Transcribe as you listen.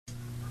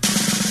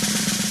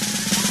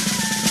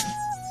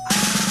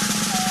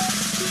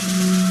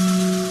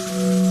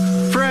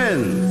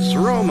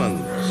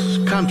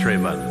Romans,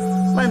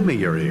 countrymen, lend me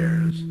your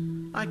ears.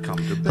 I come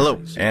to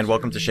Hello, and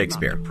welcome to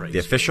Shakespeare, the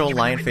official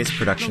Lionface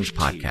Productions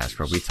podcast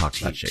where we talk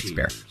about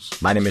Shakespeare.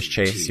 My name is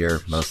Chase, your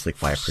mostly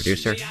quiet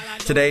producer.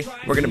 Today,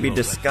 we're going to be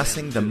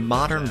discussing the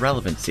modern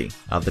relevancy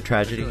of the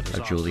tragedy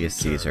of Julius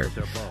Caesar.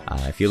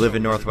 If you live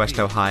in Northwest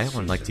Ohio and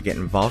would like to get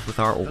involved with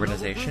our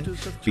organization,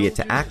 be it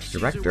to act,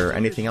 direct, or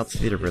anything else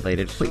theater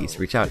related, please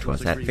reach out to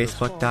us at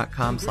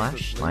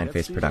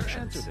facebook.com/Lionface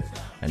Productions.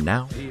 And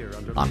now,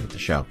 on with the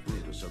show.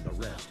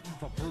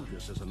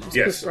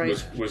 Yes,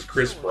 was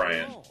Chris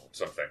Bryant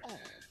something.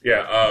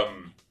 Yeah,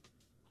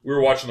 we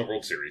were watching the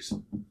World Series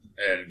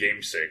and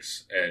Game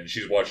 6, and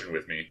she's watching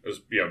with me. It was,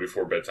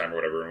 before bedtime or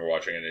whatever, and we're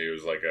watching it, and it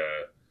was like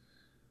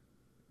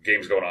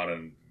game's going on,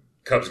 and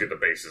Cubs get the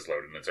bases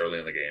loaded, and it's early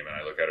in the game, and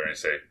I look at her and I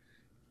say,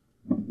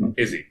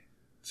 Izzy,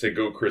 say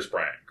go Chris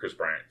Bryant. Chris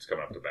Bryant's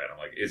coming up to bat. I'm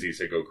like, Izzy,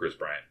 say go Chris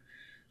Bryant.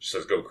 She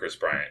says go Chris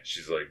Bryant.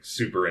 She's like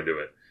super into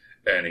it,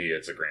 and he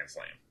hits a grand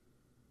slam.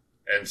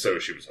 And so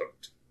she was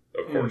hooked.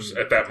 Of course,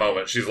 at that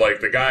moment, she's like,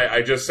 the guy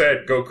I just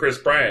said, go Chris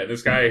Bryant.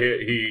 This guy,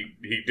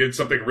 he did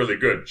something really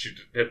good. She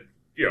had,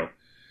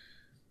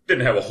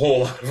 didn't have a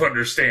whole lot of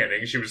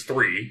understanding. She was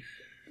 3.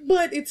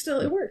 But it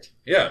worked.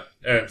 Yeah.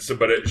 And so,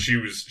 she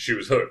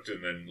was hooked.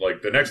 And then,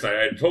 like, the next night,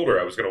 I told her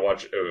I was going to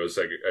watch,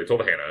 I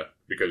told Hannah,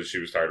 because she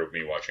was tired of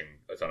me watching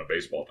a ton of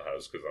baseball at the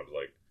house, because I was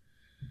like,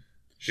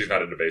 she's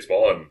not into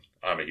baseball, and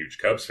I'm a huge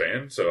Cubs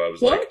fan, so I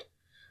was like,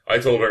 I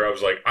told her, I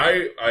was like,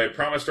 I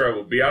promised her I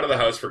will be out of the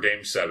house for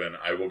Game 7.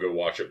 I will go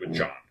watch it with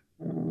John.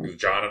 Because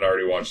John had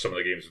already watched some of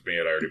the games with me,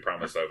 and I already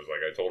promised. I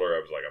told her,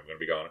 I'm going to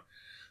be gone.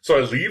 So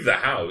I leave the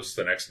house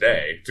the next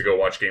day to go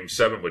watch Game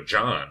 7 with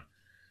John.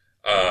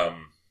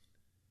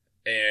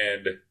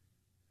 And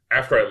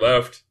after I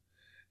left,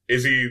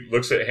 Izzy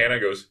looks at Hannah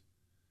and goes,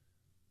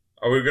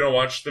 are we going to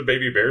watch the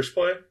Baby Bears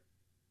play?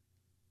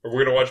 Or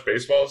we're going to watch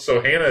baseball?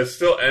 So Hannah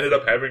still ended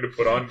up having to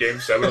put on Game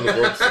 7 of the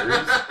World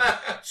Series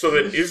so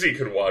that Izzy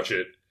could watch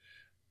it.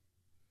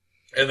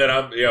 And then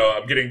I'm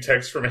getting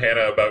texts from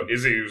Hannah about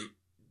Izzy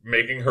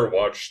making her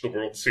watch the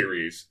World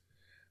Series.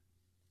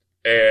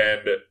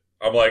 And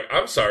I'm like,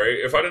 I'm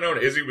sorry. If I'd have known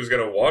Izzy was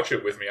going to watch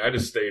it with me, I'd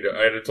have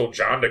told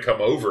John to come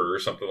over or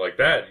something like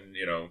that. And,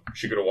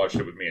 she could have watched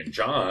it with me and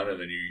John.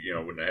 And then you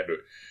wouldn't have had to.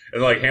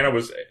 And like Hannah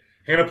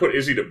put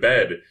Izzy to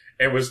bed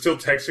and was still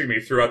texting me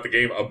throughout the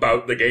game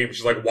about the game.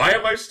 She's like, why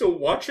am I still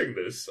watching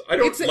this? I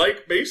don't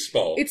like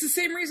baseball. It's the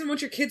same reason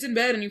once your kid's in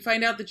bed and you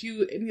find out that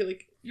your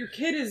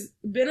kid has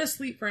been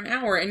asleep for an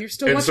hour and you're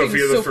still watching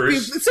Sophia the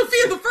First.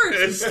 Sophia the First.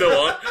 It's still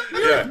on.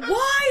 Yeah. Like,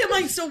 why am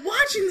I still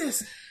watching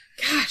this?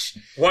 Gosh.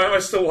 Why am I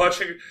still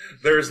watching?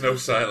 There is no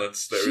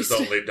silence. There is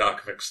only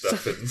Doc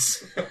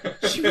McStuffins.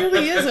 She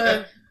really is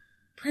a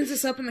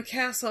princess up in the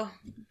castle,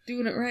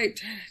 doing it right.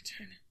 Trying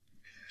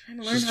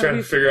to learn She's trying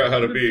to figure out how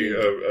to be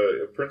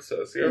a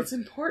princess, yeah. It's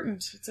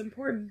important.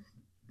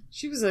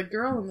 She was a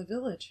girl in the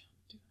village.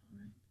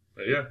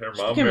 Yeah, her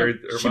mom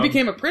married... She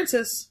became a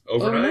princess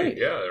overnight.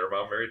 Yeah, her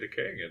mom married the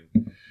king, and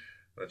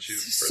then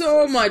she's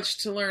so much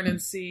to learn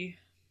and see.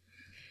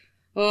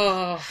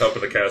 Oh.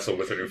 Helping the castle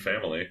with her new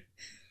family.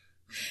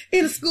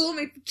 In a school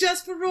made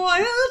just for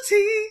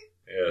royalty.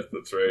 Yeah,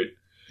 that's right.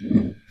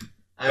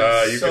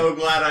 I'm so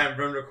glad I'm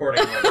from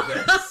recording all of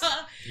this.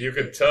 You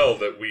can tell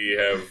that we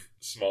have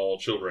small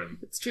children.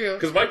 It's true.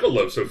 Because Michael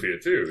loved Sophia,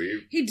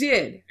 too. He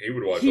did. He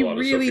would watch a lot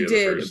of Sophia the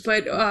First. He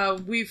really did,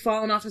 but we've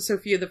fallen off of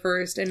Sophia the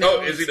First. And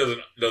Izzy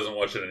doesn't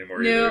watch it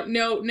anymore either.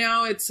 No,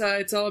 now it's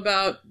all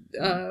about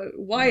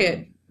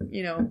Wyatt.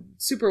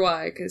 Super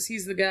Y, because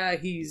he's the guy.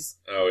 He's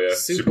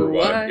Super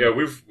Y. Yeah,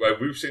 we've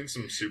seen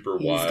some Super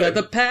Y. He's got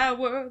the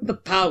power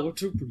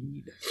to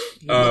read.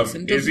 He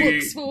listens to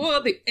books for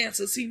the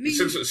answers he needs.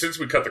 Since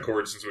we cut the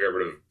cord, since we got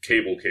rid of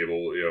cable,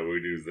 we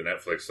do the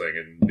Netflix thing,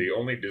 and the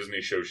only Disney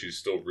show she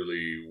still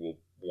really will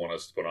want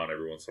us to put on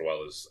every once in a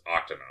while is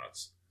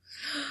Octonauts.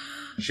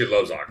 She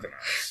loves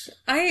Octonauts.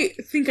 I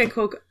think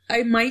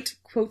I might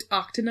quote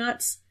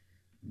Octonauts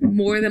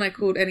more than I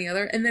quote any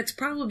other, and that's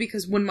probably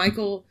because when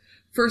Michael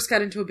first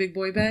got into a big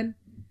boy bed,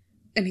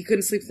 and he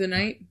couldn't sleep through the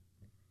night.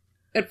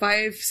 At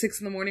 5, 6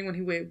 in the morning when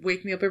he would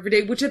wake me up every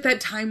day, which at that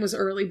time was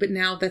early, but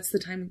now that's the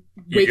time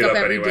wake up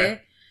every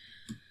day.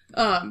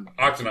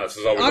 Octonauts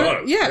is always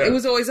on. Yeah, it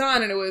was always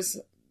on, and it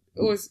was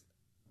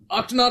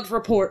Octonaut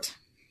Report.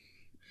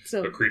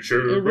 So a creature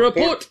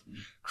report.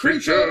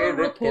 Creature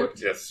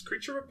report. Yes,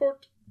 creature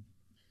report.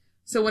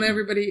 So when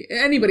anybody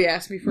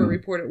asks me for a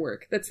report at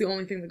work, that's the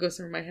only thing that goes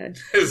through my head.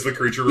 Is the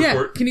creature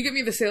report? Yeah, can you give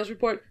me the sales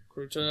report?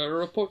 Creature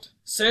report.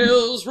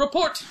 Sales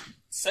report.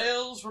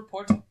 Sales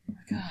report. Oh,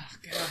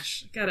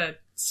 gosh. I gotta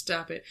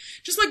stop it.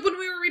 Just like when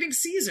we were reading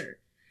Caesar.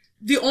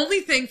 The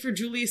only thing for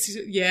Julius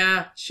Caesar...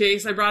 Yeah,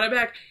 Chase, I brought it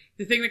back.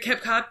 The thing that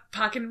kept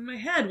pocketing in my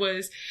head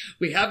was,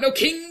 we have no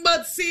king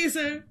but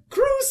Caesar.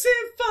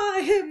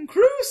 Crucify him.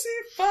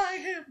 Crucify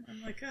him.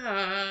 I'm like,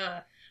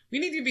 we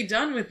need to be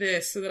done with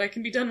this so that I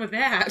can be done with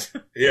that.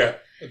 Yeah.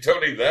 I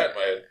don't need that in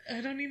my head.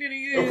 I don't need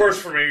any... Of course,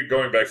 for me,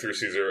 going back through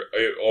Caesar,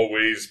 it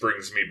always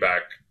brings me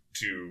back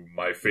to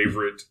my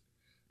favorite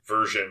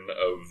version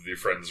of the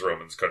Friends,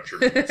 Romans,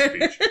 Countrymen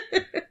speech,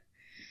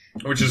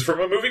 which is from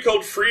a movie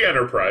called Free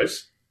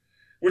Enterprise,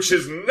 which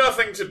has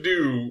nothing to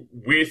do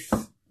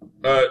with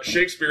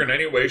Shakespeare in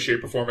any way,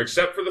 shape, or form,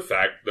 except for the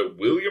fact that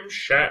William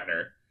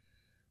Shatner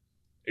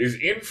is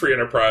in Free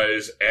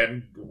Enterprise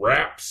and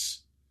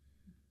raps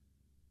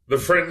the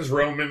Friends,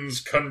 Romans,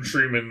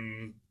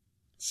 Countrymen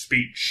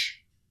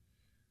speech.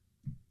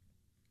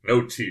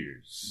 No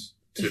tears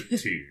to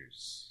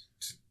tears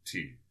to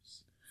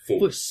tears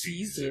for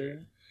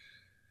Caesar.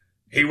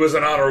 He was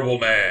an honorable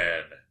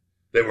man.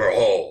 They were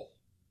all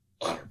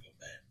honorable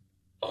men.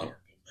 Honorable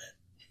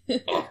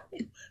men. Honorable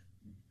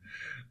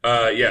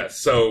men. Yeah,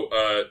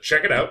 so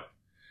check it out.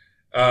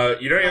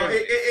 You don't even.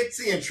 It's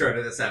the intro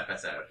to this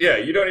episode. Yeah,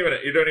 you don't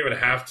even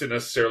have to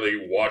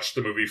necessarily watch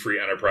the movie Free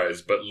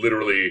Enterprise, but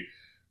literally,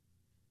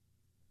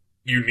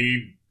 you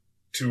need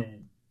to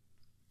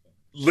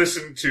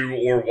listen to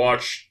or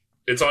watch.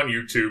 It's on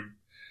YouTube.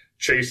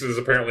 Chase is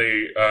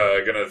apparently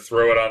going to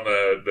throw it on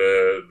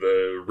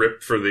the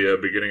rip for the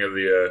beginning of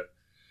the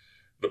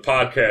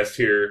podcast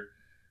here.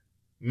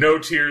 No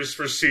Tears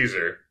for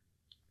Caesar.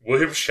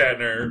 William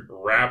Shatner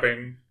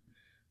rapping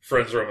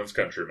Friends, Romans,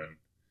 Countrymen.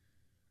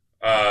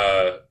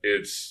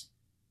 It's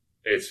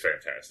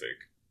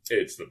fantastic.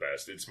 It's the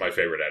best. It's my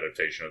favorite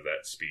adaptation of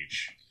that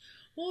speech.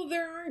 Well,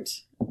 there aren't.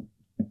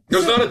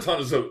 There's not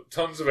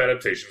tons of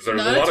adaptations.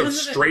 There's a lot of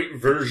straight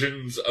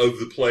versions of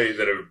the play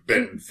that have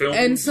been filmed.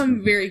 And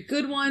some very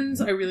good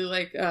ones. I really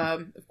like,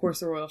 of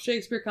course, the Royal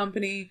Shakespeare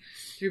Company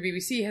through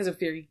BBC has a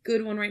very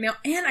good one right now.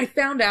 And I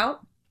found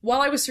out,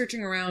 while I was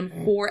searching around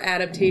for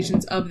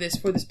adaptations of this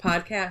for this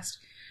podcast,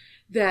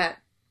 that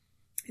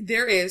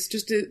there is,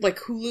 just like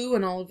Hulu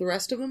and all of the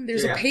rest of them,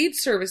 there's a paid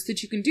service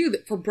that you can do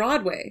that for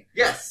Broadway.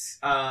 Yes.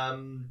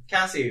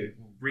 Cassie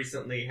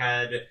recently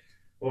had...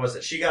 What was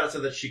it? She got it so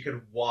that she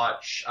could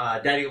watch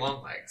Daddy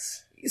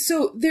Longlegs.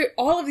 So there,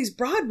 all of these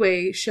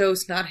Broadway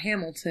shows, not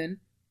Hamilton,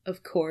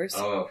 of course.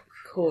 Oh, of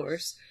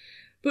course.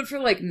 But for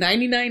like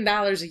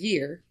 $99 a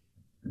year,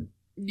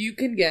 you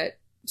can get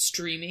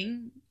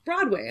streaming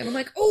Broadway. And I'm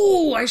like,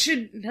 oh, I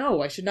should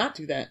not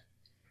do that.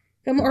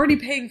 I'm already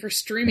paying for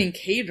streaming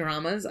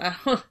K-dramas.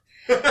 Well,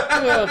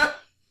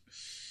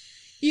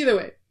 either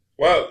way.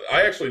 Well,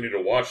 I actually need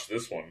to watch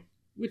this one.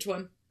 Which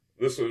one?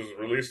 This was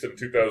released in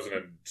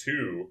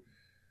 2002.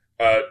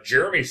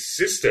 Jeremy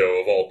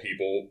Sisto, of all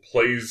people,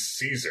 plays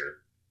Caesar.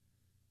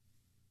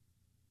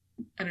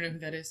 I don't know who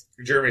that is.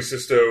 Jeremy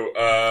Sisto,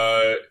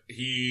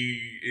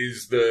 he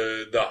is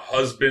the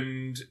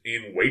husband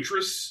in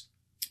Waitress.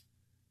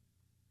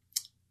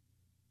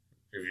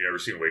 Have you ever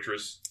seen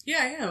Waitress? Yeah,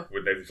 I have.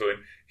 With Nathan Fillion.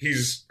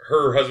 He's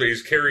her husband.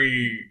 He's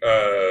Carrie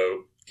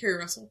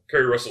Russell.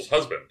 Carrie Russell's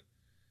husband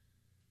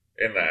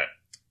in that.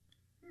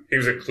 He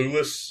was in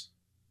Clueless.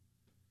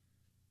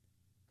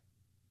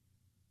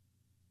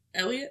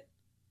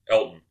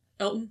 Elton.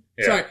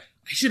 Yeah. Sorry. I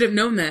should have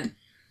known that.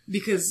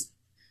 Because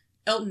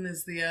Elton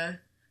is the,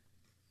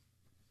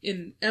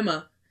 in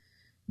Emma,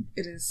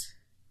 he's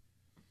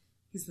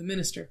the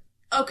minister.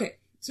 Okay.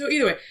 So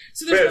either way.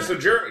 So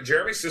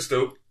Jeremy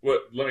Sisto,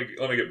 let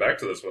me get back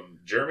to this one.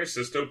 Jeremy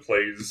Sisto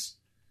plays,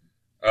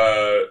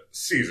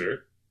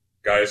 Caesar,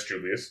 Gaius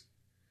Julius.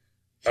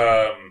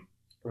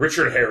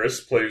 Richard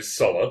Harris plays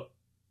Sulla.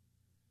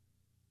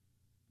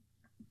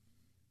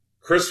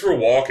 Christopher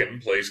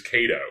Walken plays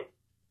Cato.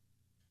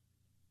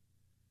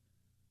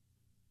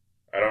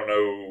 I don't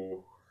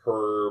know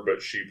her,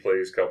 but she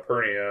plays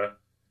Calpurnia.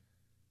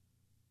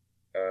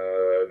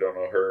 Don't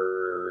know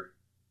her.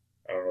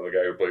 I don't know the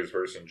guy who plays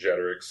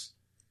Vercingetorix.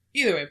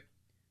 Either way.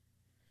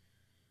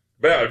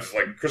 But yeah, it's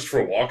like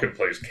Christopher Walken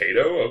plays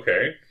Cato.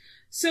 Okay.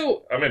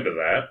 So I'm into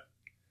that.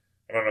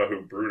 I don't know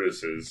who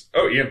Brutus is.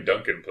 Oh, Ian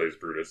Duncan plays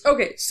Brutus.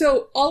 Okay,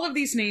 so all of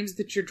these names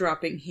that you're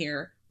dropping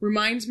here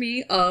reminds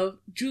me of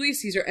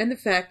Julius Caesar and the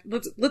fact,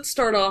 let's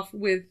start off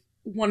with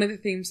one of the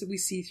themes that we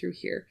see through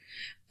here.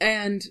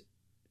 And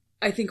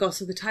I think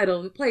also the title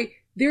of the play,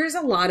 there is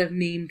a lot of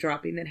name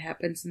dropping that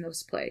happens in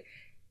this play.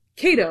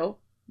 Cato,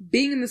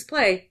 being in this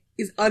play,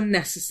 is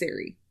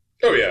unnecessary.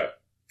 Oh, yeah.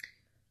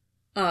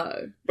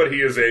 But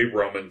he is a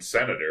Roman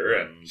senator,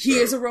 and he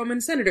is a Roman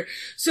senator.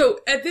 So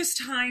at this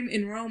time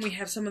in Rome, we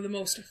have some of the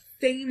most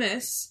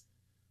famous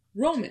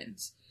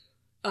Romans.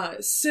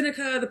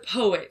 Seneca the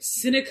poet,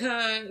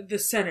 Seneca the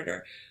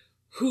senator,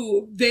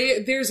 who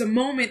there's a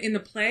moment in the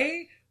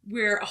play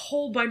where a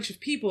whole bunch of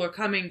people are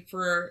coming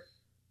for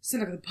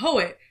Seneca the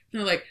poet. And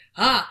they're like,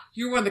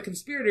 you're one of the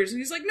conspirators. And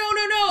he's like,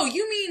 no,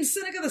 you mean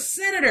Seneca the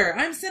senator.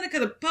 I'm Seneca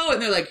the poet.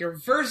 And they're like, your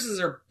verses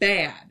are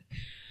bad.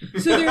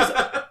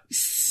 So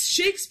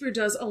Shakespeare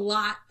does a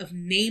lot of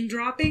name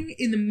dropping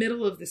in the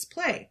middle of this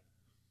play.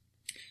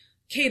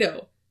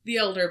 Cato, the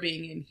elder,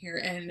 being in here,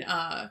 and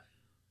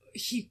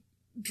he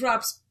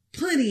drops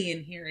Pliny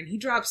in here, and he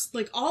drops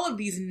like all of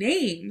these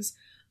names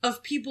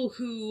of people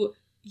who,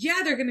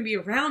 they're going to be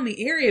around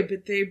the area,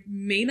 but they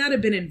may not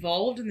have been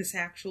involved in this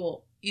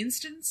actual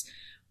instance.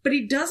 But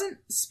he doesn't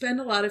spend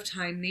a lot of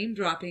time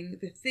name-dropping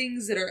the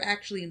things that are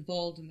actually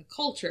involved in the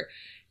culture.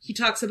 He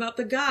talks about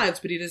the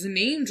gods, but he doesn't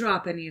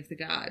name-drop any of the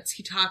gods.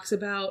 He talks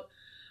about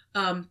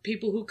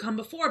people who come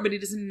before, but he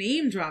doesn't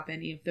name-drop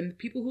any of them.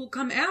 People who will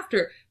come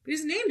after, but he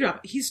doesn't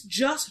name-drop. He's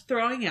just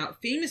throwing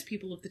out famous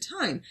people of the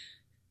time,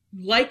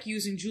 like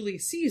using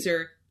Julius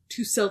Caesar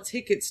to sell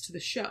tickets to the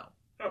show.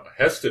 Oh,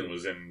 Heston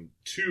was in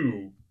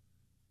 2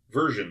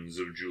 versions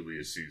of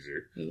Julius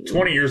Caesar, Ooh.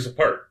 20 years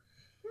apart.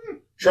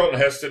 Charlton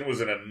Heston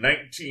was in a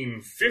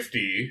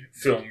 1950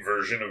 film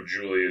version of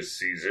Julius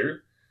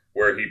Caesar,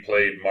 where he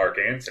played Mark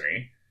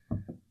Antony,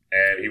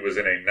 and he was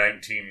in a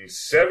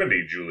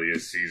 1970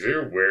 Julius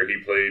Caesar, where he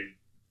played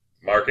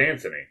Mark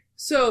Antony.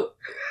 So,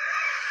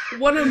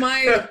 one of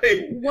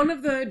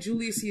the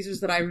Julius Caesars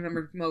that I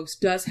remember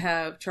most does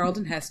have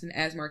Charlton Heston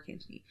as Mark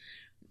Antony,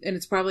 and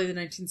it's probably the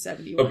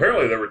 1970 one.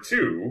 Apparently there were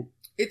 2.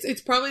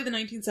 It's probably the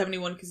 1970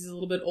 one because he's a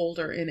little bit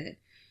older in it.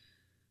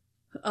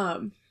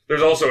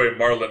 There's also a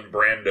Marlon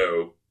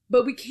Brando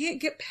But we can't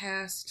get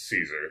past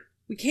Caesar.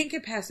 We can't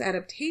get past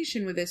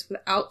adaptation with this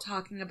without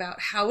talking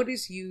about how it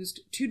is used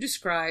to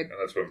describe And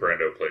that's when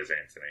Brando plays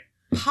Antony.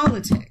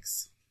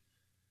 politics.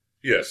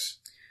 Yes.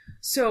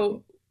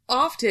 So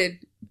often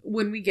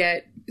when we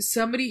get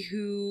somebody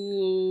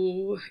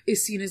who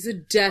is seen as a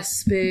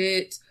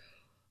despot,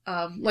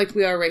 like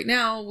we are right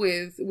now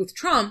with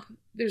Trump,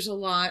 there's a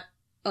lot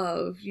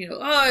of,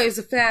 he's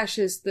a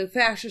fascist, the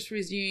fascist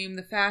regime,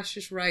 the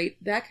fascist right,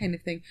 that kind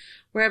of thing.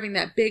 We're having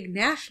that big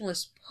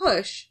nationalist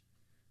push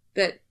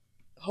that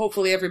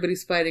hopefully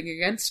everybody's fighting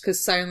against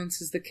because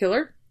silence is the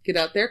killer. Get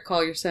out there,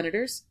 call your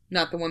senators,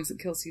 not the ones that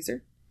kill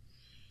Caesar.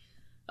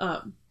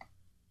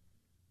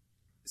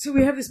 So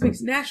we have this big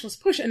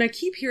nationalist push, and I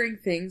keep hearing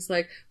things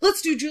like,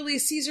 let's do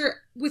Julius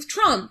Caesar with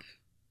Trump.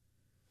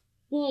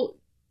 Well,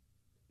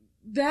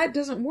 that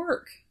doesn't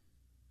work.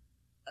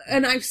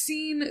 And I've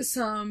seen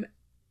some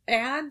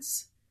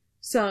ads,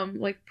 some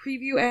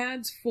preview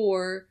ads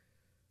for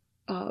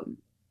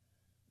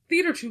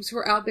theater troupes who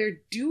are out there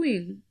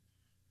doing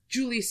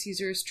Julius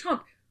Caesar as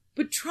Trump.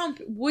 But Trump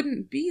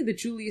wouldn't be the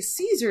Julius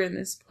Caesar in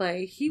this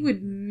play. He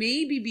would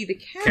maybe be the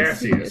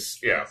Cassius.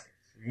 Yeah.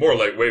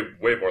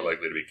 Way more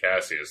likely to be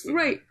Cassius.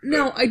 Right.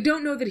 Now, I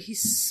don't know that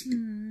he's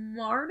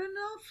smart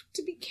enough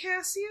to be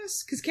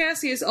Cassius. Because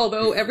Cassius,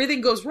 although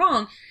everything goes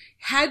wrong,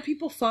 had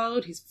people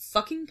followed his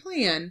fucking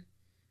plan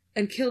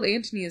and killed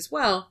Antony as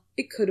well,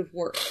 it could have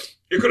worked.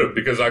 It could have,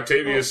 because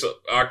Octavius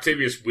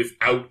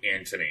without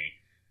Antony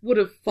would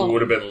have fallen.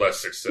 Would have been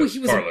less successful.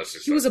 Well, far less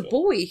successful. He was a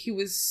boy. He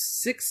was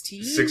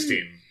 16.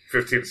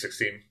 15,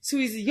 16. So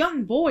he's a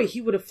young boy. He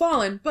would have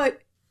fallen.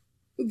 But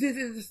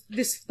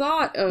this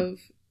thought of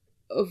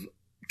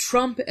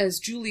Trump as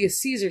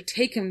Julius Caesar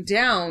take him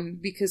down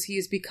because he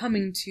is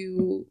becoming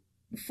too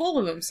full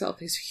of himself.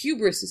 His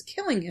hubris is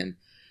killing him.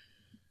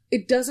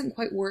 It doesn't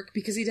quite work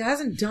because he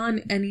hasn't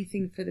done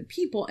anything for the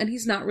people, and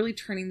he's not really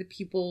turning the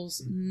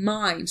people's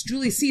minds.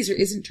 Julius Caesar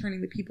isn't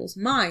turning the people's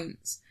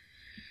minds.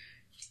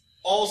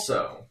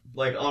 Also,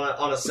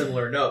 on a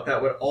similar note,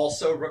 that would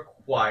also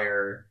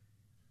require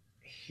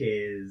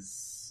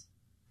his...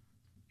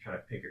 I'm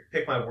trying to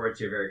pick my words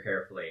here very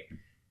carefully.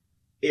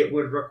 It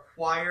would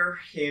require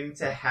him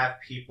to have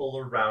people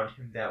around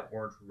him that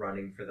weren't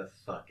running for the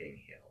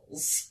fucking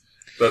hills.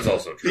 That's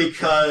also true.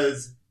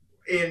 Because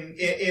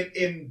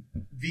in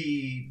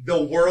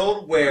the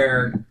world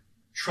where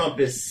Trump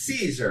is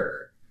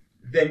Caesar,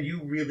 then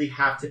you really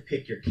have to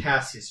pick your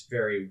Cassius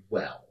very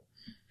well.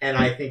 And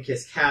I think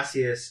his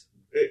Cassius,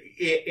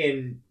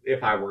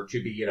 if I were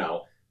to be,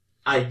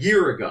 a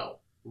year ago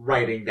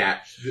writing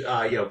that,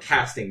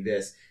 casting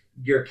this,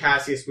 your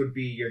Cassius would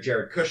be your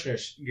Jared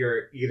Kushner,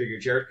 either your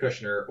Jared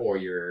Kushner or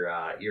your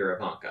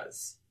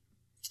Ivanka's.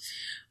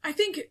 I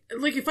think,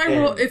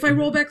 if I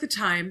roll back the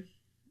time,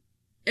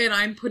 and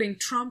I'm putting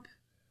Trump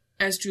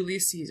as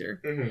Julius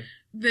Caesar, Mm-hmm.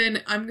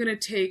 then I'm going to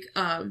take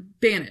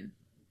Bannon.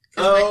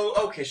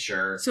 Okay,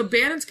 sure. So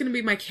Bannon's going to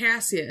be my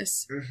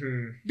Cassius,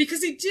 Mm-hmm.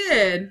 because he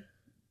did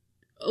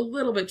a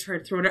little bit try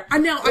to throw it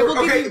out. Now, I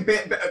will give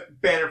you...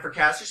 Bannon for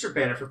Cassius or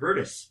Bannon for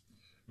Brutus?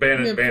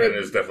 Bannon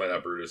is definitely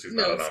not Brutus. He's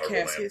not an honorable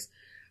Cassius.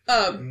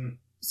 man.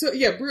 So,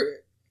 yeah,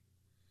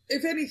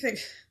 if anything...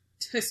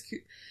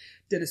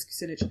 Dennis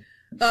Kucinich.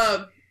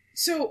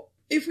 So,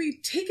 if we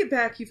take it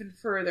back even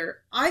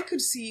further, I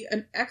could see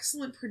an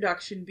excellent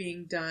production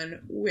being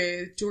done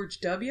with George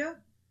W.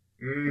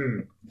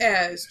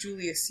 As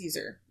Julius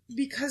Caesar.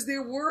 Because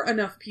there were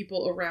enough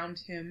people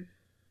around him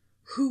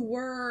who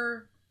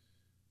were,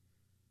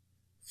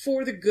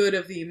 for the good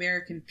of the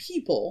American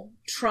people,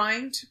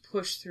 trying to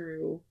push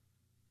through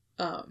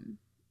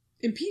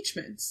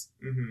impeachments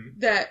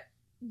that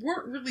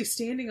weren't really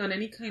standing on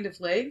any kind of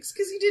legs,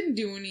 because he didn't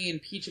do any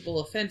impeachable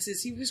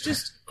offenses. He was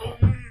just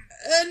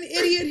an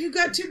idiot who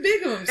got too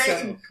big of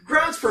himself. And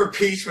grounds for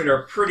impeachment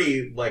are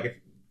pretty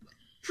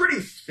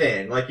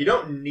thin. You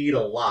don't need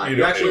a lot. You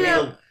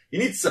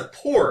need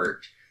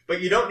support,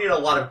 but you don't need a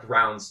lot of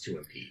grounds to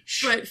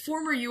impeach. But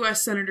former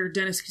U.S. Senator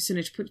Dennis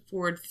Kucinich put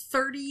forward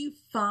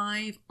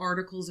 35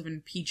 articles of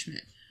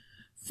impeachment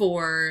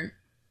for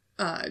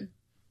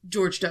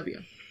George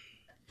W.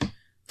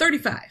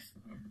 35.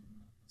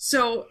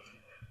 So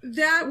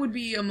that would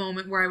be a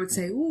moment where I would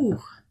say, ooh,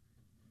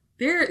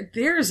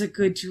 there's a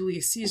good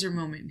Julius Caesar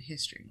moment in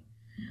history.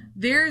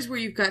 There's where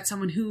you've got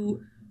someone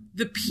who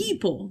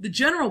the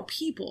general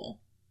people,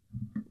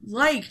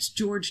 liked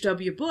George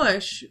W.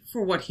 Bush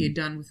for what he had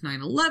done with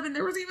 9/11.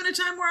 There was even a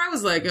time where I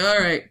was like, all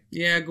right,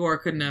 yeah, Gore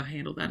couldn't have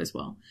handled that as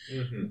well.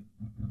 Mm-hmm.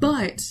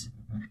 But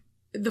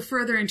the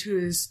further into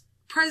his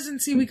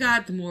presidency we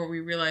got, the more we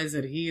realized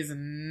that he is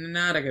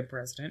not a good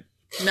president,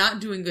 not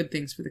doing good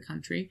things for the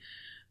country.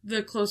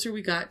 The closer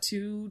we got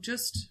to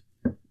just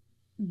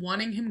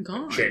wanting him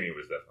gone. Cheney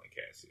was definitely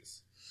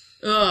Cassius.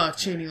 Ugh,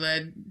 Cheney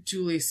led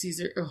Julius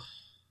Caesar. Ugh.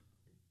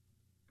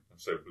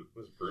 So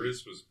was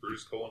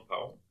Brutus Colin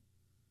Powell?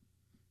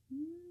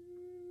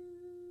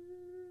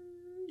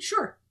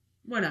 Sure.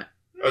 Why not?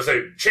 I would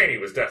say Cheney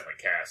was definitely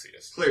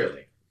Cassius.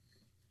 Clearly.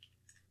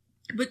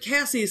 But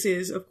Cassius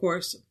is, of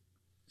course,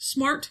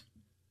 smart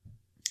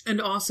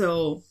and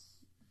also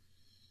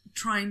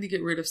trying to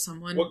get rid of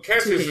someone. Well,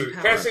 Cassius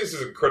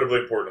is incredibly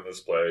important in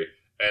this play,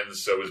 and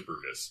so is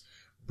Brutus.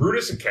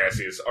 Brutus and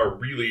Cassius are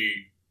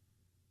really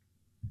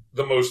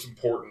the most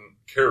important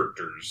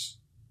characters.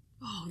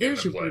 Oh,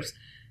 there's your Brutus.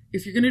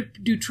 If you're going to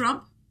do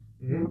Trump,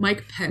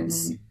 Mike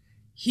Pence.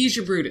 He's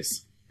your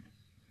Brutus.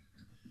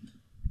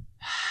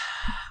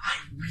 I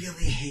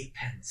really hate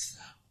Pence,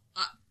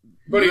 though.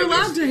 But you're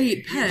allowed to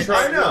hate Pence.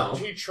 I know.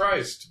 He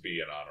tries to be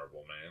an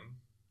honorable man.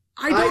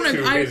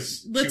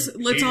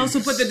 Let's also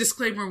put the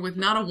disclaimer with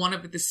not a one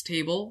at this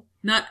table,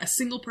 not a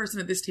single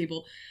person at this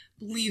table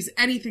believes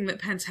anything that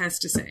Pence has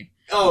to say.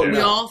 Oh, we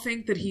all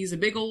think that he's a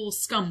big old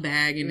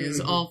scumbag and is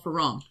all for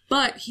wrong.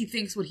 But he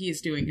thinks what he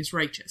is doing is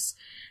righteous.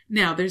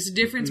 Now, there's a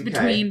difference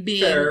between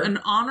being an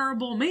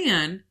honorable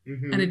man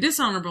and a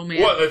dishonorable man.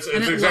 Well, that's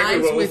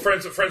exactly what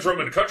Friends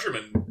Roman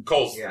Countryman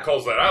calls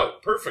that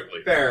out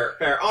perfectly.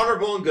 Fair.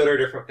 Honorable and good are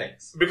different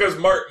things. Because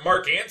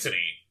Mark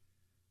Antony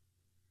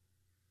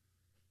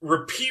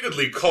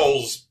repeatedly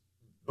calls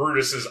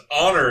Brutus's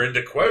honor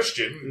into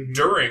question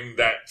during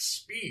that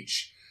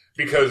speech.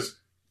 Because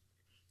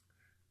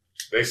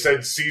they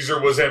said Caesar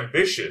was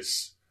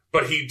ambitious,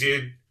 but he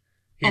did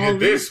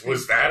this.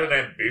 Was that an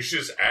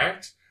ambitious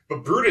act?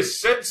 But Brutus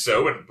said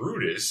so, and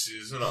Brutus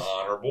is an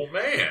honorable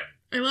man.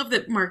 I love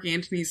that Mark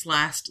Antony's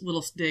last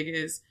little dig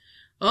is,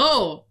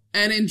 oh,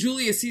 and in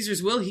Julius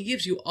Caesar's will, he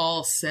gives you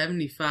all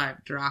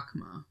 75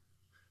 drachma.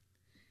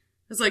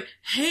 It's like,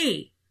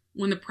 hey,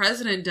 when the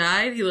president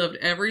died, he loved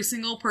every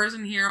single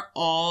person here,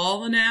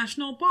 all the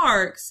national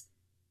parks,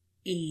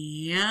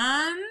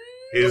 and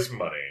his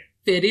money.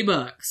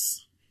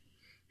 $50.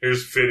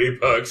 Here's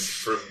 $50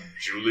 from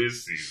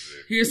Julius Caesar.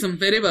 Here's some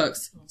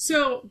 $50.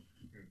 So,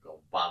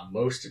 go buy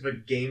most of a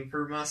game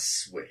for my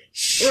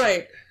Switch.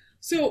 Right.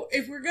 So,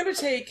 if we're going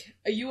to take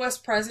a U.S.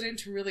 president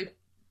to really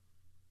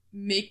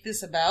make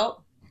this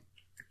about,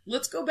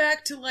 let's go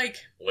back to,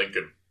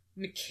 Lincoln.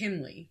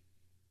 McKinley.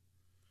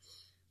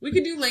 We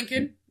could do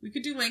Lincoln.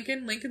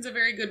 Lincoln's a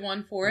very good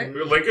one for it.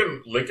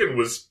 Lincoln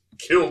was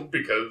killed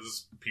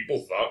because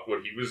people thought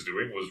what he was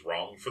doing was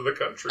wrong for the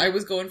country. I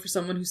was going for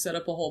someone who set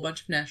up a whole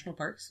bunch of national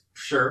parks.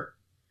 Sure.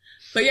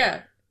 But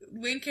yeah,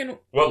 Lincoln...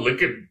 Well,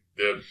 Lincoln...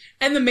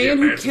 And the man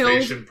who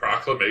killed...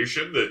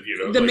 Proclamation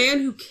that, The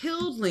man who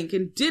killed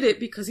Lincoln did it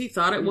because he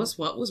thought it was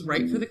what was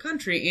right for the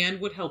country and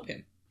would help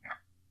him.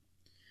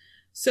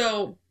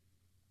 So,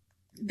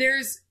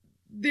 there's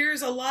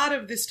a lot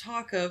of this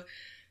talk of,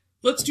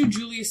 let's do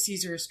Julius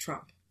Caesar as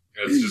Trump.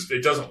 It's just,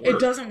 it doesn't work. It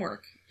doesn't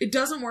work. It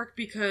doesn't work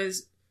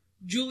because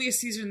Julius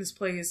Caesar in this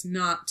play is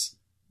not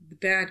the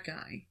bad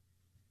guy.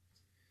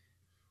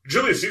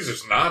 Julius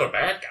Caesar's not a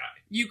bad guy.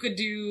 You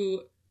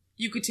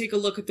could take a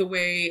look at the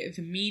way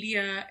the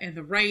media and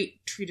the right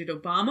treated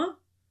Obama.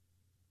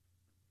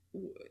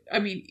 I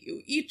mean,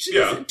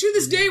 to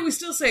this day, we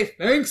still say,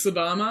 thanks,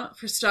 Obama,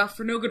 for stuff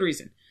for no good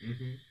reason.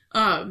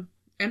 Mm-hmm.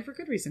 And for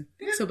good reason.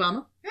 Thanks,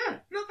 Obama. Yeah,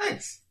 no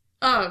thanks.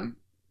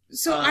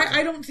 So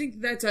I don't think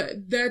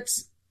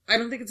I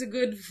don't think it's a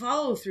good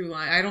follow-through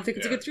line. I don't think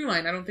it's a good through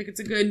line. I don't think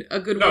it's a good way to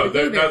go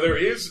there. Now, there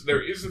is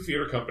a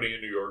theater company in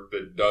New York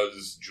that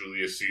does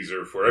Julius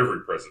Caesar for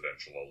every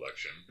presidential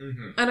election.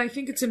 Mm-hmm. And I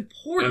think it's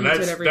important at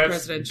every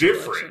presidential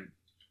election.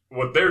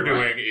 What they're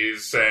doing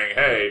is saying,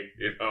 hey,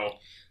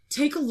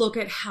 take a look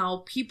at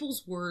how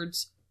people's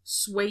words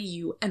sway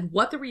you and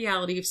what the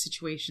reality of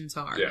situations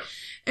are. Yeah.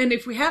 And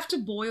if we have to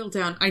boil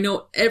down, I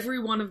know every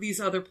one of these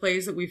other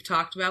plays that we've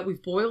talked about,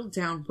 we've boiled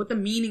down what the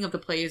meaning of the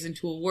play is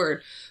into a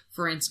word.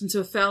 For instance,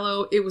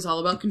 Othello, it was all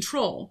about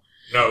control.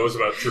 No, it was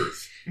about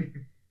truth.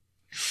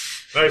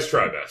 Nice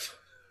try, Beth.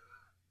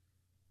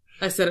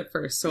 I said it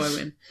first, so I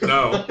win.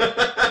 No.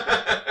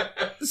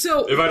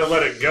 So if I'd have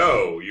let it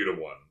go, you'd have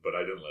won, but I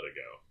didn't let it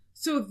go.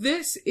 So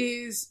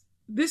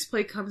this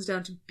play comes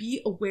down to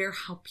be aware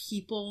how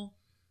people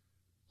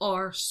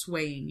are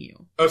swaying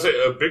you. I would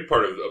say a big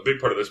part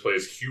of this play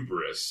is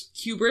hubris.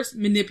 Hubris,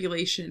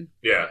 manipulation.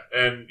 Yeah,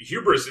 and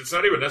hubris, it's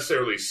not even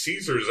necessarily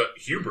Caesar's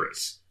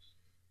hubris.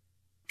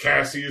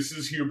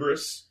 Cassius's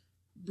hubris.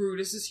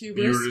 Brutus's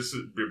hubris.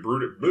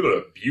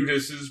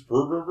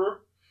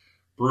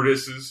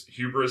 Brutus's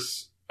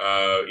hubris,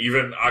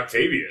 even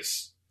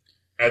Octavius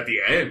at the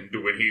end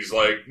when he's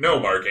like, "No,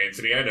 Mark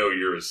Antony, I know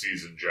you're a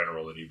seasoned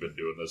general and you've been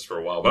doing this for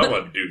a while, but I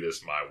want to do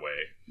this my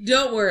way.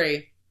 Don't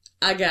worry,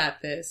 I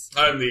got this."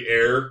 I'm the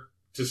heir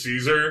to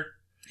Caesar.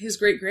 His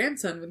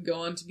great-grandson would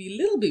go on to be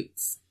Little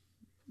Boots,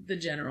 the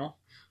general.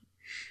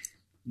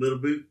 Little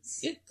Boots?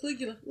 Yeah,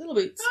 Caligula. Little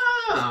Boots.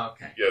 Oh,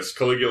 okay. Yes,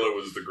 Caligula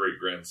was the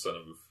great-grandson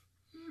of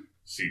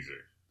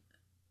Caesar.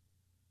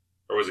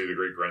 Or was he the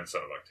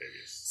great-grandson of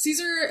Octavius?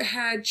 Caesar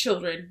had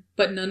children,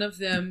 but none of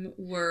them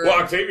were...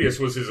 Well, Octavius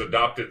was his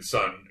adopted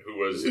son, who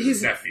was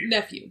his nephew.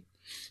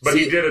 But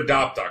he did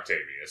adopt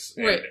Octavius,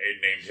 and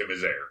named him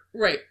his heir.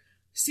 Right.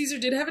 Caesar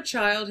did have a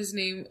child. His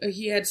name...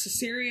 he had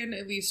Caesarion,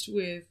 at least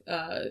with...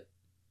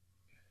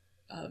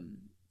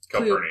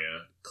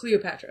 Calpurnia.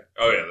 Cleopatra.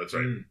 Oh, yeah, that's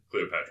right.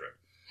 Cleopatra.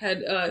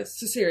 Had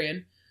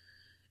Caesarion.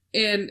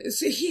 And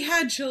so he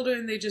had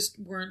children, they just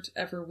weren't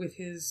ever with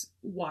his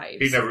wives.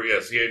 He never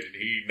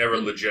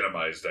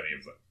legitimized any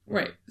of them.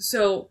 Right.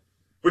 So...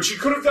 Which he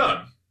could have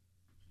done,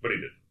 but he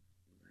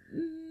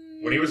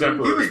didn't. When he was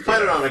emperor... He was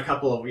planning on a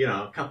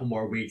couple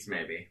more weeks,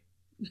 maybe.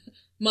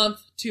 Month,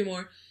 2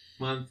 more.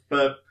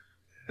 But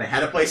they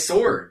had to play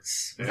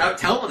swords without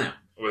telling him.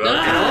 Without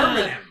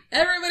arming him.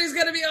 Everybody's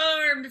got to be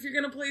armed if you're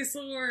going to play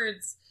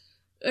swords.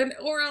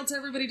 Or else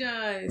everybody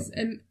dies.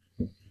 And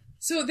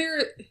so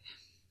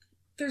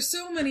there's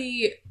so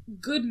many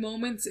good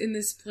moments in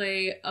this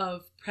play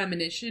of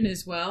premonition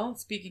as well.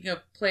 Speaking of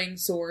playing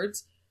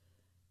swords,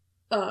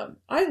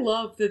 I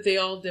love that they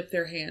all dip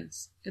their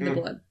hands in the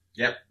blood.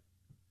 Yep.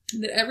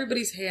 That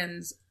everybody's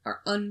hands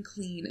are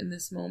unclean in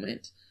this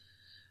moment.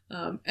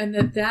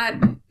 And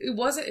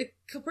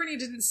Calpurnia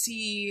didn't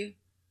see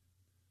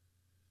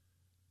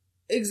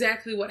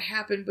exactly what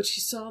happened, but she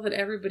saw that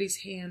everybody's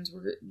hands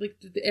were like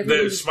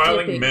the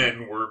smiling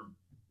men were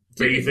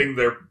bathing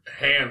their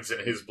hands in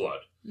his blood.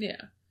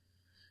 Yeah.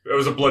 It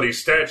was a bloody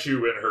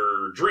statue in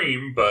her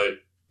dream, but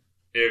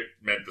it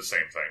meant the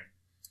same thing.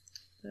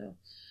 So,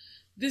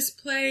 this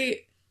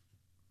play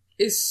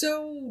is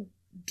so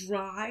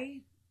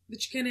dry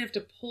that you kind of have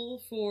to pull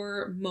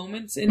for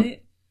moments in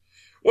it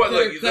that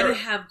are going to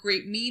have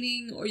great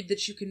meaning or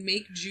that you can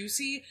make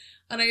juicy.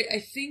 And I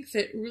think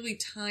that really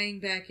tying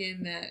back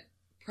in that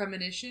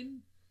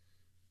premonition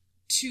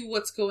to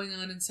what's going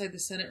on inside the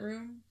Senate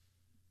room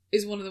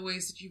is one of the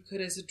ways that you could,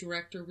 as a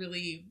director,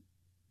 really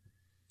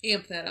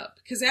amp that up.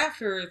 Because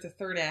after the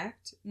third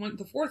act,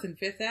 the fourth and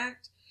fifth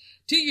act,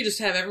 you just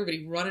have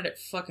everybody running at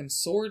fucking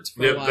swords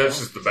for a while. That's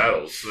just the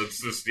battles.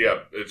 It's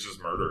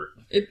just murder.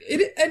 And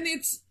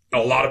it's... A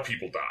lot of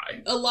people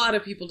die. A lot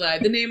of people die.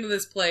 The name of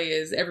this play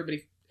is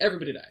Everybody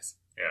Dies.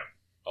 Yeah.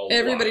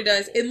 Everybody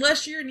dies.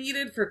 Unless you're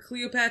needed for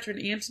Cleopatra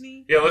and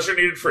Antony. Yeah, unless you're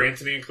needed for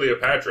Antony and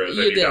Cleopatra,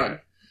 then you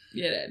die.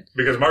 You're dead.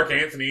 Because Mark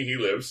Antony, he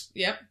lives.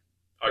 Yep.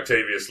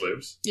 Octavius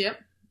lives.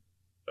 Yep.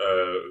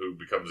 Who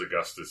becomes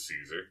Augustus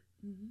Caesar.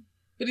 Mm-hmm.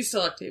 But he's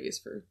still Octavius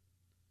for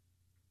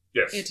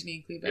Antony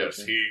and Cleopatra.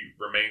 Yes, he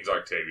remains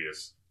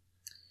Octavius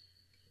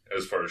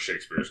as far as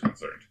Shakespeare is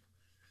concerned.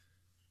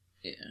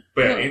 Yeah.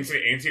 But yeah,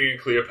 Antony and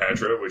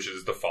Cleopatra, which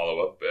is the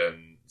follow-up,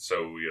 and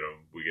so,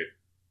 we get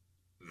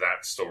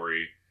that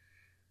story,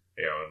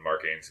 and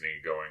Mark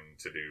Antony going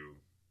to do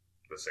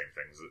the same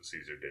things that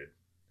Caesar did,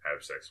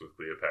 have sex with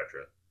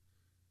Cleopatra.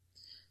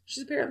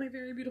 She's apparently a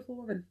very beautiful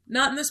woman.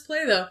 Not in this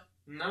play, though.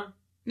 No.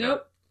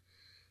 Nope.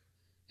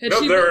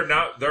 There are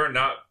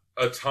not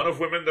a ton of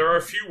women. There are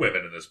a few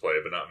women in this play,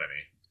 but not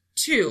many.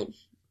 2.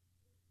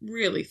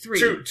 Really,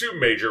 3. Two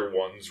major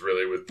ones,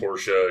 really, with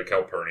Portia,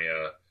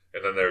 Calpurnia,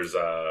 and then there's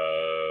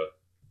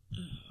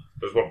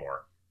one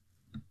more.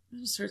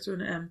 It starts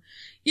with an M.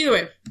 Either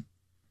way,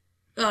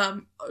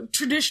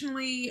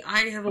 traditionally,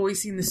 I have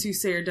always seen the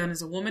soothsayer done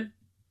as a woman.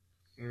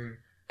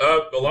 A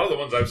lot of the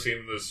ones I've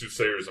seen, the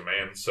soothsayer is a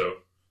man, so...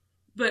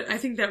 But I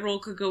think that role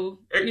could go...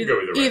 either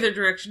way. Either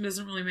direction,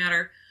 doesn't really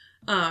matter.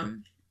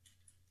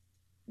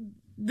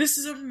 This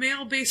is a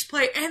male-based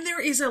play, and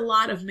there is a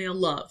lot of male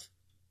love.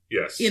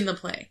 Yes. In the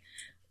play.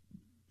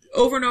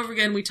 Over and over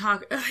again, we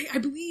talk... I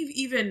believe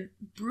even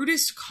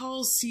Brutus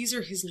calls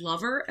Caesar his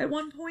lover at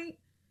one point.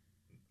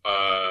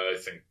 I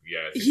think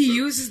he so.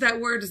 uses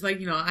that word as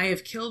like, I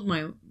have killed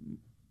my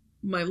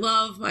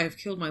love, I have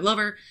killed my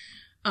lover.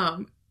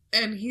 And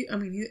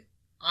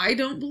I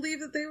don't believe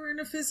that they were in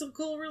a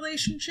physical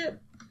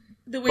relationship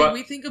the way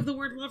we think of the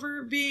word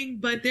lover being,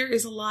 but there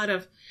is a lot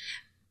of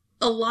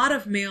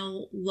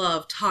male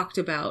love talked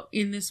about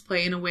in this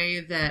play in a way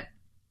that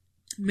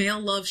male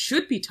love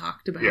should be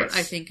talked about, yes.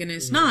 I think, and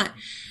is not.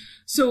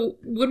 So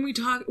when we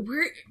talk,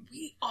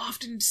 we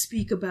often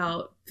speak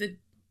about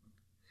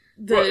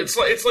well, it's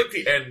like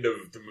the end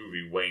of the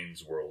movie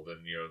Wayne's World,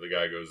 and the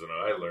guy goes, and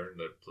I learned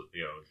that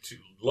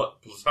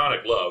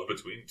platonic love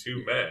between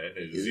two men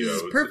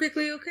is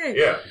perfectly okay.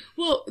 Yeah.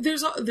 Well,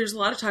 there's a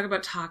lot of talk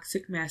about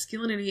toxic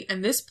masculinity,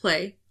 and this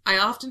play I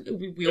often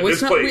we And always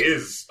this talk. play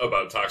is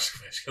about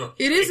toxic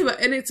masculinity. It is about,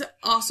 and it's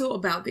also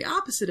about the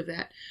opposite of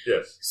that.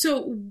 Yes.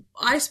 So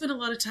I spend a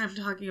lot of time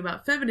talking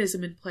about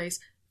feminism in plays.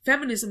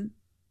 Feminism,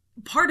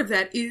 part of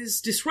that is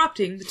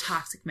disrupting the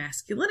toxic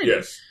masculinity.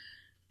 Yes.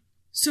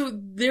 So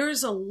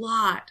there's a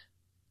lot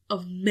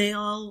of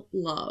male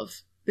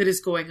love that is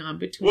going on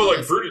between Well, like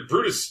us.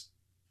 Brutus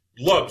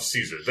loves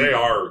Caesar. They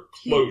are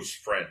close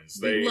friends.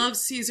 They love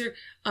Caesar.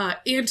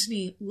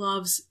 Antony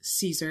loves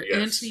Caesar. Yes.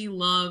 Antony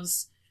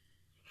loves,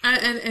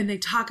 and they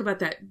talk about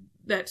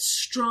that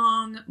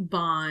strong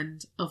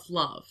bond of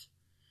love,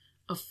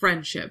 of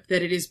friendship.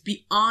 That it is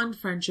beyond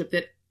friendship.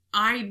 That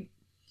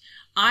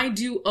I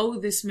do owe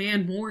this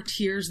man more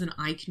tears than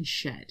I can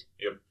shed.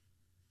 Yep.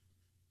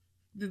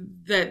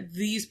 That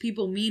these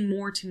people mean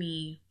more to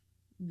me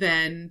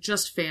than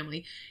just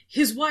family.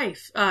 His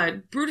wife,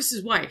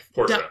 Brutus's wife,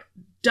 Portia.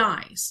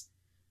 dies.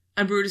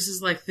 And Brutus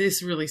is like,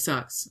 this really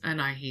sucks,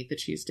 and I hate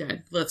that she's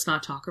dead. Let's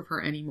not talk of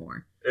her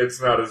anymore.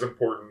 It's not as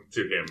important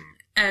to him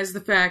As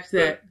the fact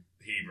that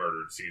he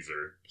murdered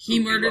Caesar. he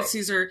who murdered loved.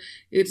 Caesar,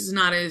 it's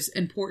not as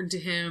important to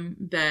him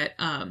that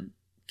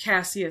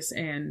Cassius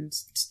and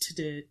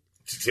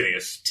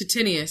Titinius.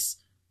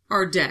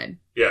 are dead.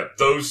 Yeah,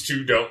 those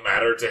two don't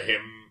matter to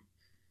him.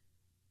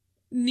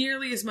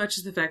 Nearly as much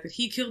as the fact that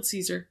he killed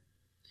Caesar.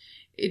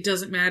 It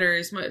doesn't matter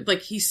as much.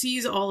 Like, he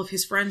sees all of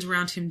his friends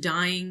around him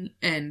dying,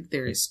 and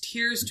there is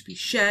tears to be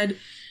shed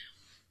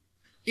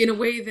in a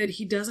way that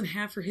he doesn't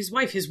have for his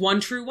wife, his one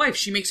true wife.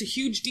 She makes a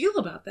huge deal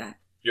about that.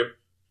 Yep.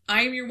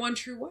 I am your one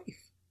true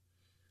wife.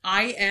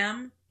 I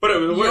am But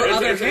your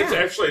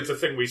it's a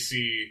thing we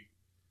see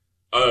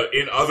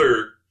in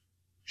other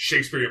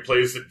Shakespearean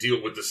plays that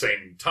deal with the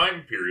same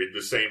time period,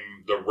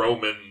 the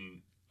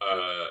Roman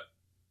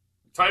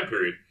time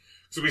period.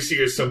 So we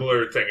see a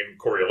similar thing in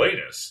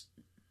Coriolanus,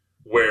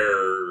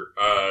 where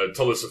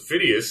Tullus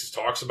Aufidius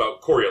talks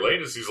about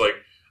Coriolanus. He's like,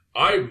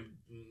 I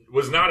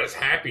was not as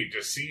happy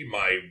to see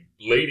my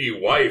lady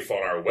wife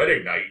on our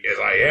wedding night as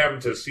I am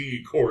to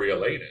see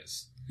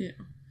Coriolanus. Yeah.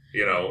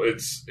 You know,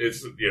 it's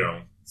you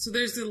know. So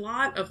there's a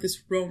lot of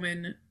this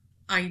Roman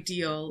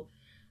ideal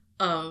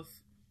of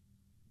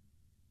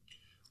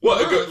Well,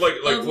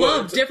 love,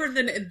 love different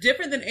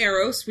than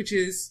Eros, which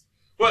is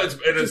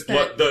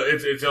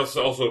it's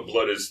also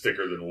blood is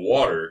thicker than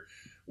water,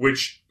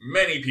 which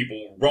many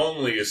people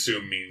wrongly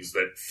assume means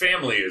that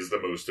family is the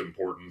most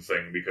important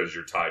thing because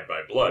you're tied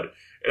by blood.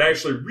 It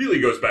actually really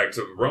goes back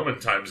to Roman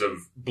times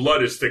of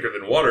blood is thicker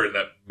than water, and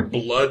that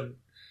blood,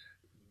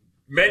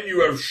 men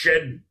you have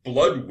shed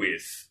blood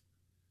with,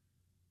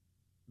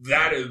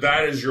 that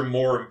is your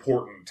more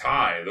important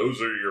tie.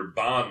 Those are your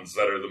bonds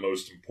that are the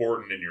most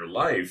important in your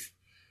life,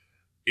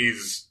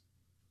 is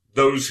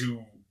those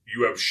who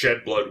you have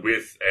shed blood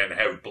with and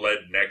have bled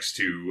next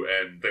to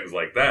and things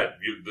like that.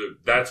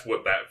 That's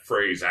what that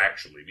phrase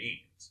actually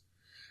means.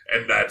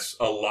 And that's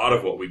a lot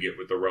of what we get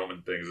with the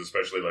Roman things,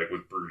 especially like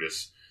with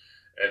Brutus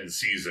and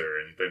Caesar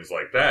and things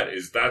like that,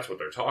 is that's what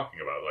they're talking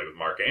about, like with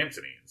Mark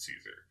Antony and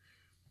Caesar.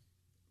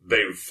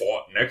 They've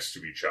fought next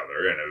to each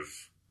other and have,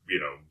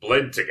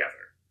 bled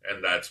together.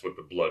 And that's what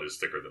the blood is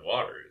thicker than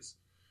water is.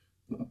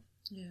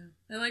 Yeah.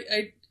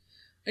 I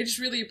just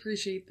really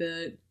appreciate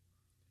the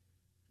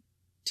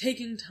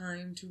taking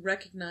time to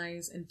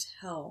recognize and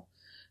tell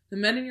the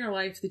men in your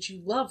life that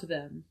you love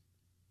them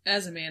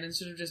as a man,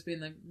 instead of just being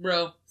like,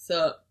 bro,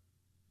 sup.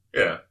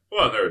 Yeah.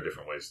 Well, there are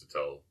different ways to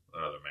tell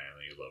another man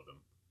that you love them.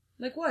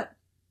 Like what?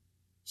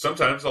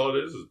 Sometimes all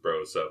it is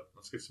bro, sup.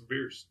 Let's get some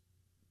beers.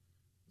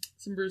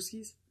 Some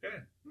brewskis?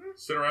 Yeah.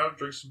 Sit around,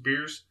 drink some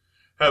beers,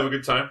 have a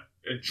good time,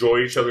 enjoy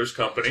each other's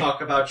company.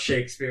 Talk about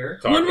Shakespeare.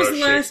 When was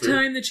the last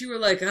time that you were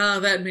like,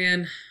 that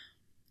man,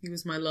 he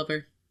was my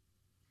lover?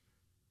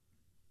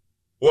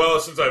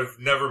 Well, since I've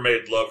never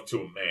made love to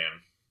a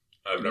man,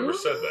 I've never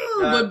said that.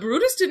 But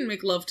Brutus didn't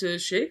make love to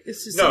Caesar.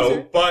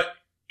 No, but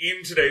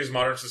in today's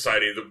modern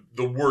society,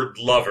 the word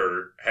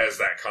lover has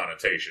that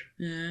connotation.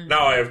 Yeah.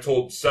 Now, I have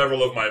told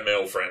several of my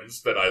male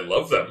friends that I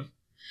love them.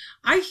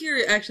 I hear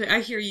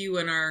you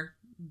and our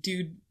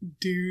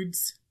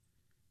dudes,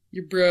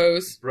 your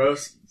bros,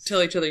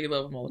 tell each other you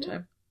love them all the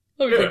time.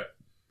 Yeah,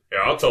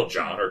 I'll tell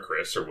John or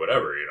Chris or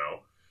whatever,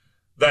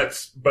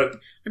 but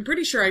I'm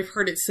pretty sure I've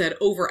heard it said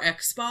over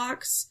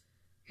Xbox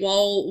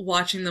while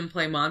watching them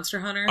play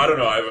Monster Hunter. I don't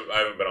know. I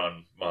haven't been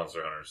on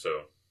Monster Hunter,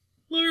 so.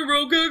 Love you,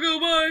 bro. Go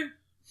bye.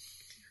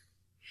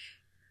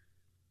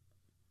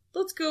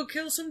 Let's go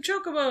kill some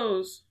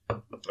chocobos.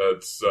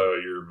 That's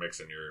you're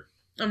mixing your.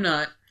 I'm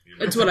not.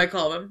 That's what I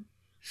call them.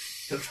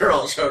 They're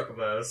all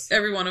chocobos.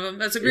 Every one of them.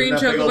 That's a green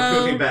that big old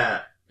chocobo. poofy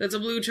bat. That's a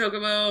blue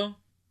chocobo.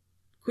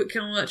 Quit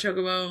killing that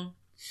chocobo.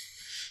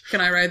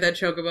 Can I ride that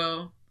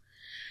chocobo?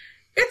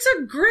 It's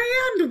a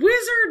Grand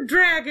Wizard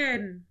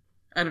Dragon!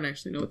 I don't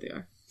actually know what they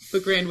are.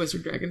 But Grand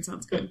Wizard Dragon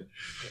sounds good.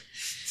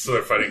 So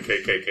they're fighting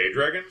KKK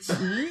dragons?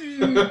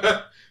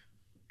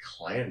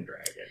 Clan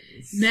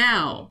dragons.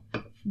 Now,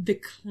 The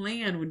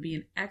Klan would be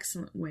an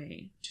excellent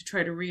way to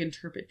try to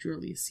reinterpret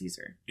Julius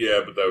Caesar.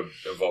 Yeah, but that would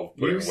involve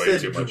putting way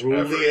too much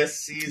Julius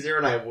Caesar,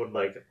 and I would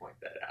like to point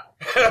that out.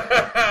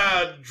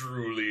 effort.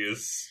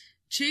 Julius.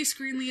 Chase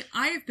Greenlee,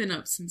 I have been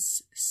up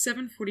since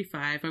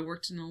 7:45. I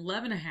worked an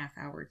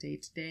 11.5-hour day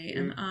today,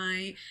 and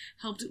I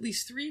helped at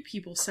least 3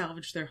 people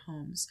salvage their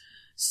homes.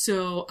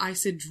 So I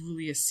said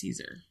Julius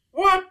Caesar.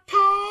 What, Pa?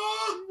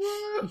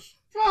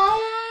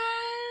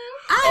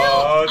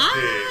 I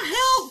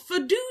help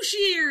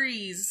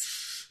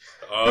fiduciaries.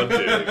 Oh,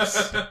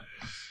 dicks.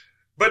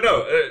 But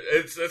no,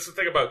 that's the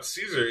thing about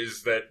Caesar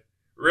is that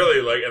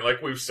really,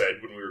 like we've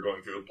said when we were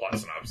going through the plot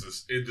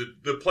synopsis,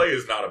 the play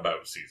is not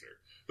about Caesar.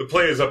 The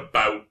play is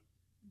about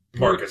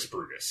Marcus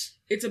Brutus.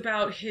 It's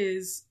about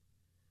his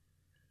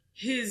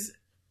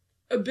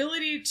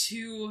ability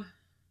to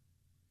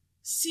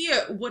see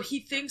what he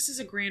thinks is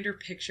a grander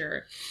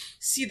picture,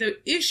 see the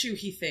issue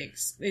he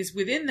thinks is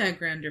within that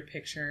grander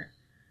picture,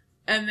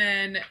 and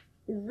then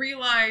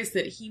realize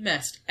that he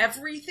messed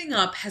everything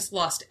up, has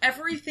lost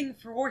everything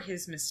for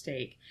his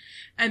mistake,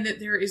 and that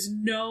there is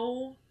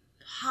no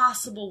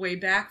possible way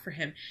back for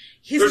him.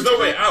 There's no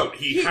way out.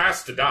 He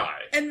has to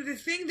die. And the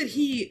thing that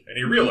he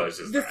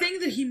realizes the thing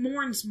that he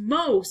mourns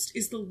most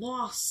is the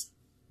loss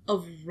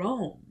of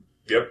Rome.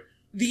 Yep.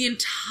 The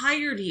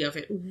entirety of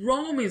it.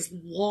 Rome is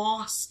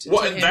lost to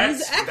him.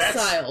 He's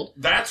exiled.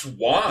 That's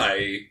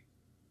why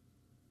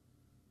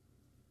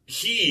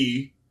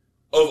he,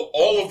 of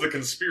all of the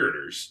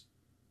conspirators,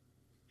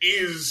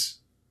 is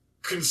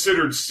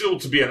considered still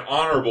to be an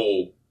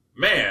honorable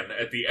man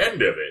at the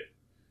end of it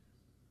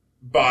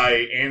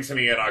by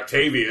Antony and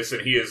Octavius,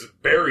 and he is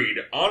buried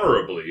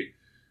honorably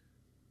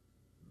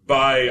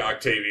by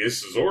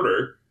Octavius's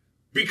order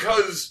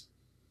because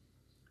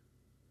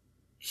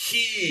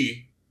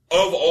he,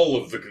 of all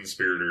of the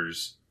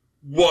conspirators,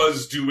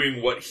 was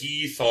doing what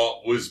he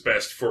thought was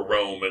best for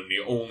Rome, and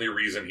the only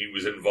reason he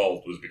was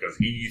involved was because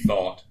he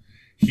thought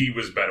he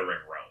was bettering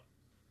Rome.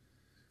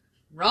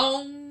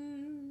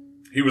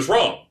 Rome. He was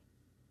wrong.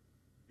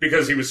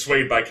 Because he was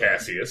swayed by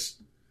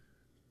Cassius.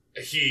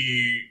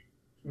 He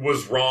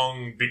was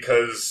wrong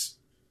because,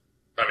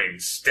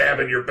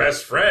 stabbing your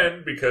best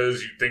friend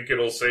because you think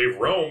it'll save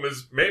Rome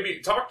is maybe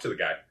talk to the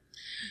guy.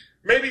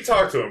 Maybe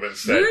talk to him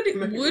instead.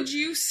 Would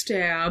you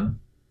stab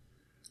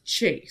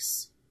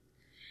Chase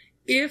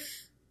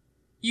if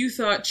you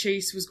thought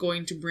Chase was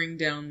going to bring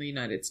down the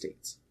United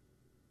States?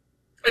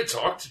 I'd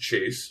talk to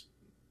Chase.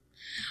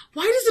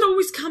 Why does it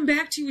always come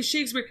back to you with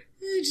Shakespeare?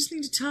 I just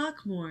need to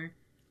talk more.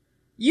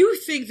 You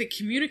think that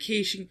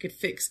communication could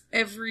fix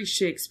every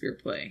Shakespeare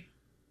play.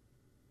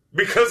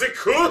 Because it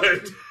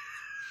could!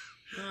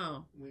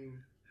 Oh.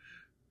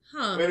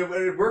 Huh.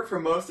 It worked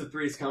for most of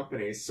Three's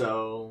companies,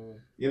 so,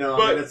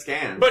 it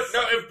scans. But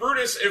no, if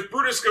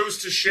Brutus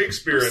goes to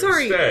Shakespeare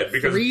instead,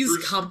 because Three's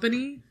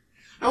Company?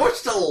 I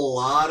watched a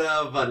lot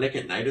of Nick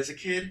at Night as a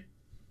kid.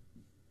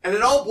 And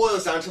it all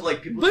boils down to,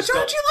 people But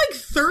aren't you,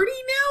 30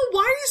 now?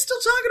 Why are you still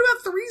talking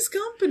about Three's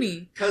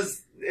Company?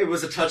 Because it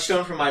was a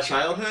touchstone from my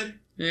childhood.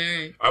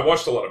 Right. I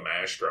watched a lot of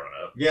MASH growing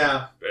up.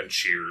 Yeah. And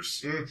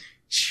Cheers.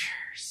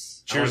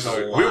 Cheers. Cheers.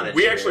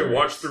 We actually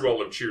watched through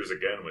all of Cheers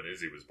again when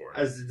Izzy was born.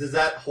 Does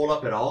that hold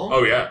up at all?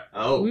 Oh, yeah.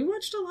 Oh. We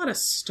watched a lot of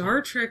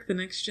Star Trek The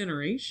Next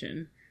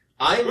Generation.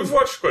 We've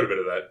watched quite a bit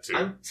of that, too.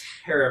 I'm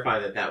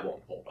terrified that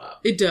won't hold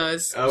up. It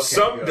does. Okay,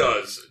 Some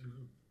does.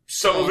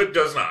 Some of it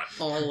does not.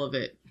 All of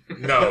it.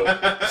 No.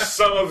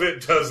 Some of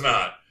it does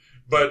not.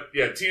 But,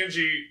 yeah,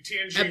 TNG...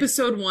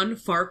 Episode 1,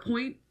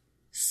 Farpoint,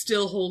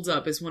 still holds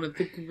up as one of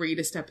the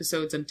greatest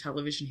episodes in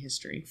television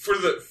history. For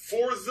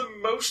the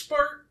most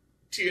part,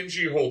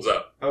 TNG holds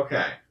up.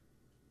 Okay.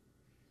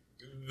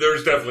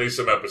 There's definitely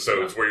some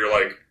episodes where you're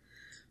like...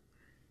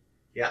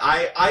 Yeah,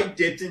 I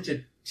dipped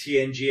into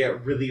TNG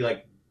at really,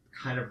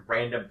 kind of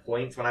random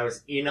points. When I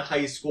was in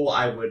high school,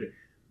 I would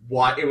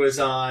watch... It was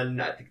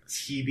on, I think,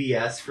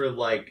 TBS for,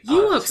 2-hour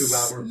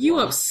block. You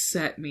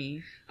upset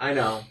me. I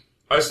know.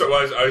 I started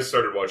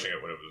watching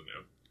it when it was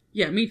new.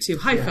 Yeah, me too.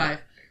 High five.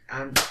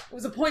 It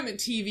was appointment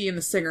TV in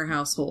the Singer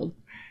household.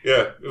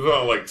 Yeah, it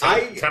was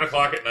on 10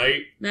 o'clock at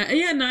night.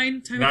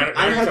 9, 10 o'clock.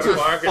 I had to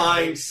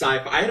find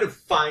sci-fi. I had to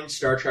find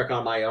Star Trek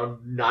on my own.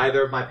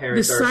 Neither of my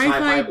parents are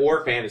sci-fi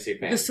or fantasy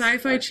fans. The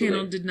Sci-Fi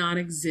Channel did not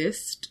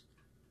exist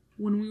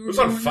when we were. It was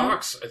on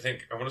Fox, I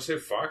think. I want to say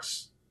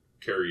Fox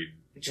carried.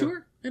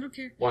 Sure, I don't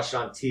care. Watched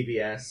on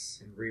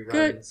TBS and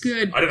reruns.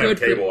 Good. I didn't have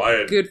cable.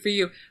 Good for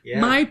you. Yeah.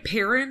 My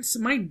parents,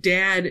 my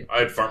dad.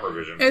 I had Farmer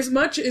Vision. As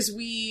much as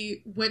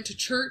we went to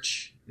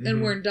church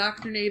and were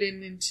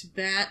indoctrinated into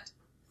that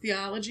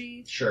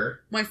theology. Sure.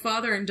 My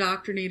father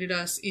indoctrinated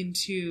us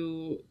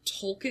into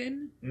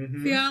Tolkien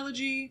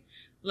theology,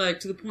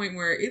 to the point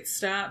where it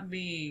stopped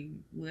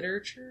being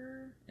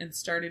literature and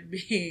started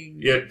being...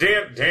 Yeah,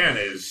 Dan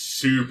is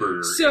super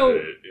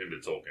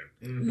into Tolkien.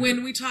 Mm-hmm.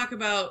 When we talk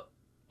about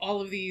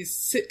all of these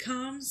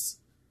sitcoms,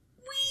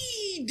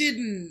 we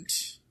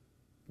didn't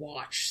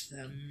watch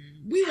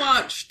them. We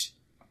watched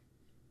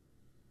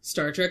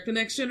Star Trek The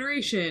Next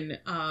Generation.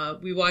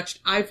 I've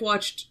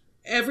watched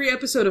every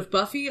episode of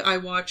Buffy I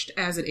watched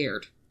as it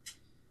aired.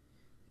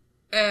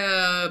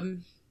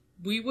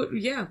 We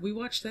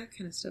watched that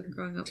kind of stuff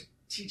growing up.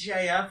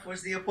 TGIF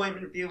was the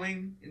appointment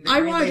viewing in the I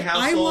Green Bay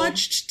household.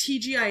 watched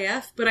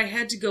TGIF, but I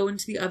had to go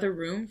into the other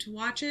room to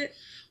watch it.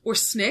 Or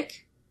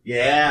Snick,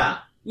 Yeah.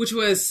 which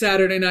was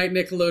Saturday night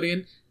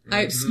Nickelodeon.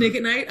 Snick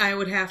at night, I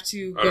would have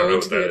to I don't go know into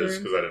what the that other is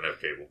room. because I didn't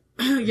have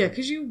cable. Yeah,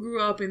 because you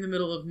grew up in the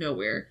middle of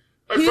nowhere.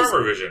 I had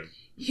Farmer Vision.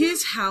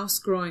 His house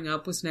growing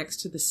up was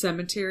next to the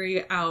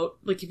cemetery out,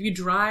 like if you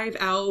drive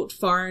out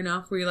far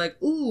enough where you're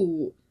like,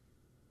 ooh,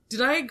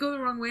 did I go the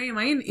wrong way? Am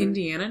I in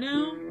Indiana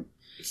now?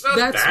 It's not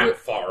that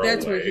far away.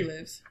 That's where he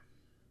lives.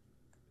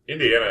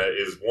 Indiana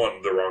is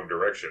the wrong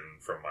direction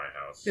from my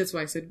house. That's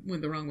why I said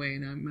went the wrong way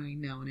and I'm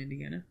now in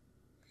Indiana.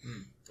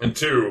 And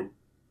 2,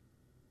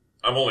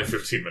 I'm only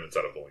 15 minutes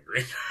out of Bowling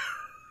Green.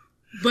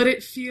 But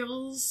it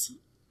feels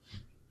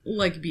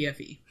like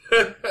BFE.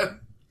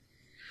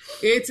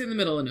 It's in the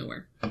middle of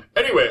nowhere.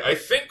 Anyway, I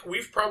think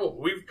we've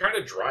kind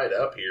of dried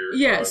up here.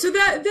 Yeah, so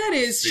that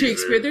is Caesar.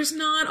 Shakespeare. There's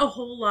not a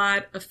whole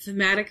lot of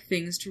thematic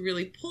things to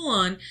really pull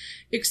on,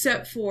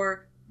 except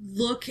for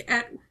look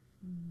at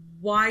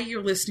why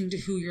you're listening to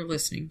who you're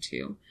listening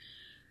to.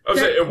 I was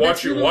saying,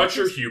 watch that's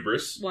your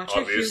hubris. Watch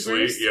your obviously,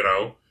 hubris. you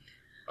know.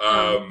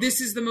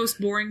 This is the most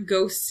boring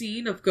ghost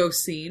scene of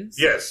ghost scenes.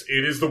 Yes,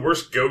 it is the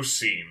worst ghost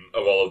scene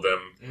of all of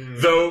them.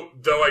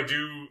 Though I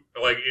do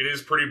like it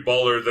is pretty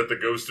baller that the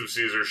ghost of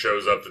Caesar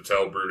shows up to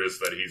tell Brutus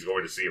that he's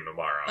going to see him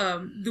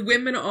tomorrow. The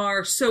women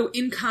are so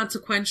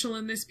inconsequential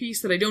in this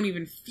piece that I don't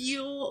even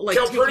feel like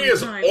Calpurnia is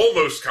taking time.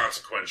 almost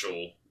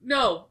consequential.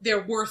 No,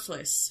 they're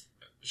worthless.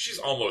 She's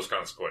almost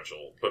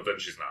consequential, but then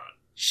she's not.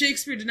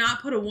 Shakespeare did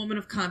not put a woman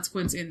of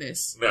consequence in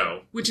this.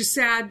 No. Which is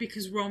sad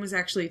because Rome is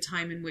actually a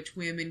time in which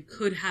women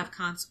could have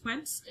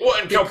consequence. Well,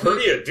 and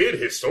Calpurnia did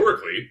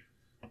historically.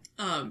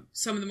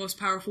 Some of the most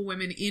powerful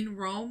women in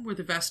Rome were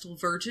the Vestal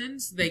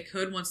Virgins. They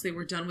could, once they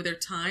were done with their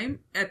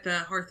time at the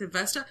Hearth of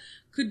Vesta,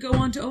 could go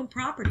on to own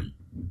property.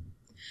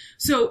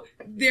 So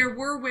there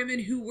were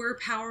women who were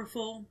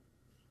powerful.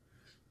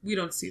 We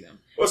don't see them.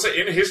 Well, say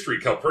in history,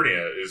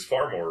 Calpurnia is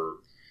far more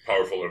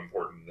powerful and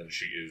important than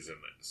she is in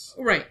this.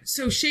 Right.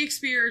 So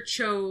Shakespeare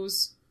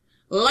chose,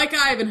 like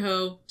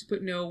Ivanhoe, to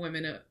put no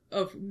women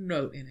of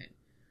note in it.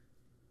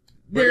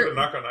 We're going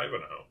to knock on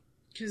Ivanhoe.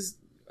 Because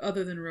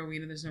other than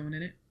Rowena, there's no one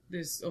in it.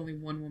 There's only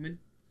one woman.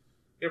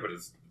 Yeah, but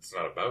it's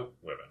not about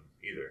women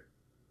either.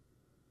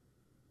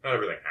 Not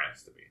everything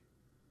has to be.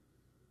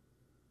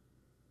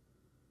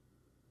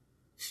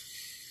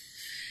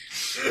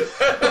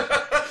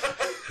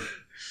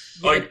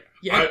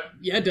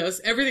 Yeah, it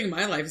does. Everything in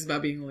my life is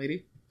about being a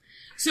lady.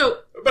 So,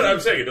 but I'm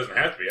saying it doesn't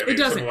have to be. I mean,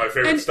 some of my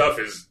favorite stuff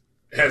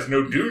has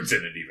no dudes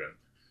in it even.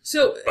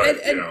 So, but,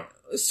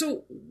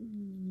 so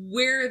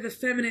where the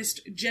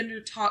feminist gender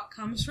talk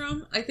comes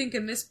from, I think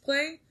in this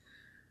play,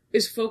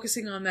 is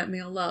focusing on that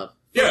male love.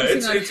 Yeah,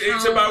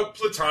 it's about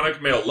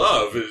platonic male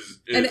love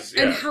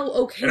and how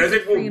okay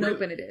and free and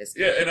open it is.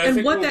 Yeah, and I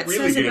think we'll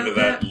really get into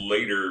that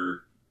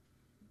later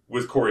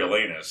with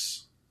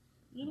Coriolanus.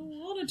 I don't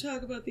want to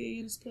talk about the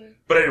Aeneas play.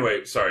 But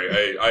anyway,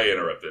 sorry, I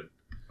interrupted.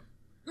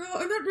 No,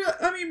 I'm not really,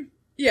 I mean,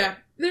 yeah,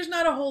 there's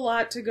not a whole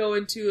lot to go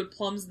into. It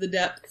plumbs the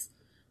depths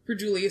for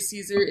Julius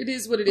Caesar. It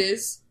is what it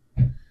is.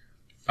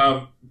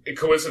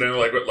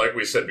 Coincidentally, like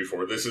we said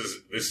before, this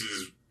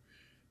is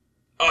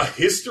a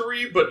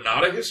history, but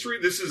not a history.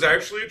 This is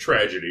actually a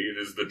tragedy. It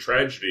is the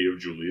tragedy of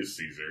Julius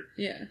Caesar.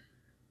 Yeah.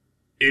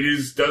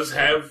 It does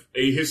have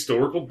a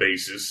historical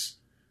basis,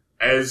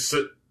 as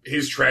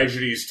his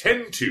tragedies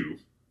tend to,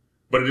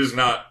 but it is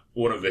not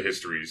one of the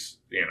histories,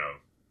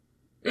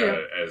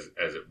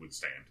 as it would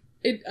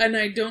stand. And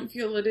I don't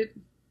feel that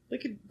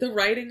the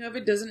writing of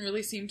it doesn't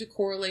really seem to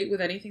correlate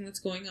with anything that's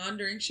going on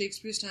during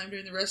Shakespeare's time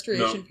during the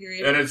Restoration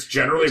period. And it's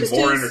generally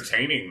more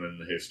entertaining than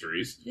the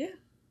histories. Yeah.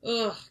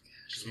 Ugh.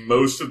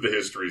 Most of the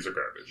histories are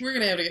garbage. We're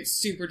going to have to get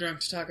super drunk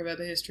to talk about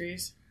the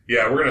histories.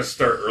 Yeah, we're going to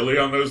start early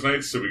on those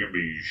nights so we can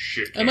be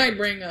shit. I might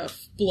bring a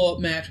blow-up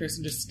mattress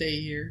and just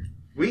stay here.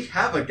 We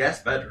have a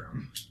guest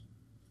bedroom.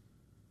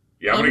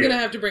 Yeah, I'm going to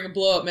have to bring a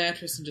blow-up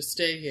mattress and just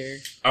stay here.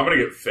 I'm going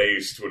to get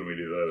faced when we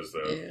do those,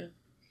 though. Yeah.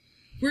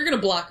 We're going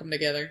to block them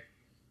together.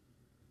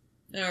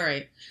 All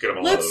right. Get them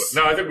a lot of them.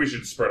 No, I think we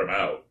should spread them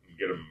out and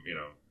get them,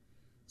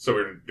 so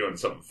we're doing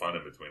something fun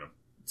in between them.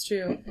 It's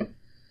true.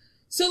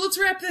 So let's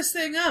wrap this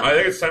thing up. I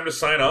think it's time to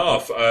sign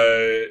off.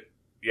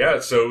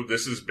 So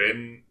this has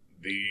been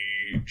the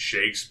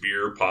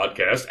Shakespeare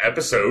Podcast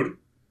episode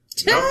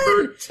 10.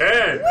 number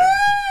 10. Woo!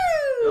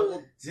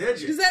 Double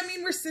digits. Does that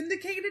mean we're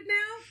syndicated now?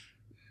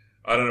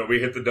 I don't know. We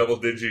hit the double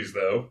digits,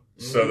 though.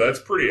 So that's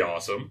pretty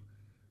awesome.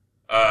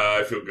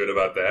 I feel good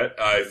about that.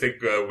 I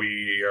think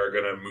we are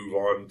going to move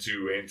on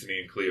to Antony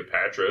and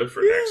Cleopatra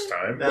for next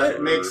time.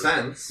 That makes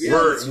sense.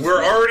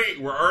 We're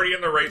already in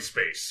the right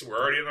space. We're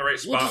already in the right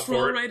spot we'll just roll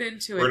for it. Right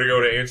into We're going to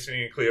go to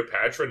Antony and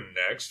Cleopatra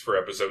next for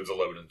episodes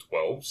 11 and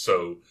 12.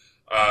 So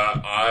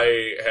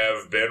I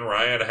have been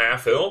Ryan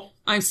Halfhill.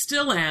 I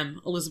still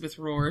am Elizabeth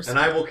Roars. And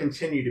I will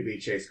continue to be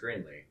Chase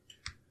Greenlee.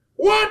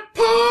 What,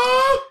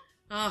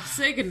 Paul? Oh,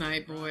 say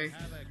goodnight, boy.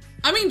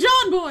 I mean,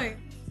 John Boy.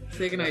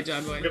 Say goodnight,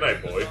 John Boy. Good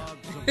night, boy.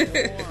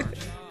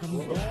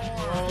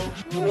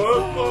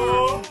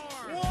 Whoa.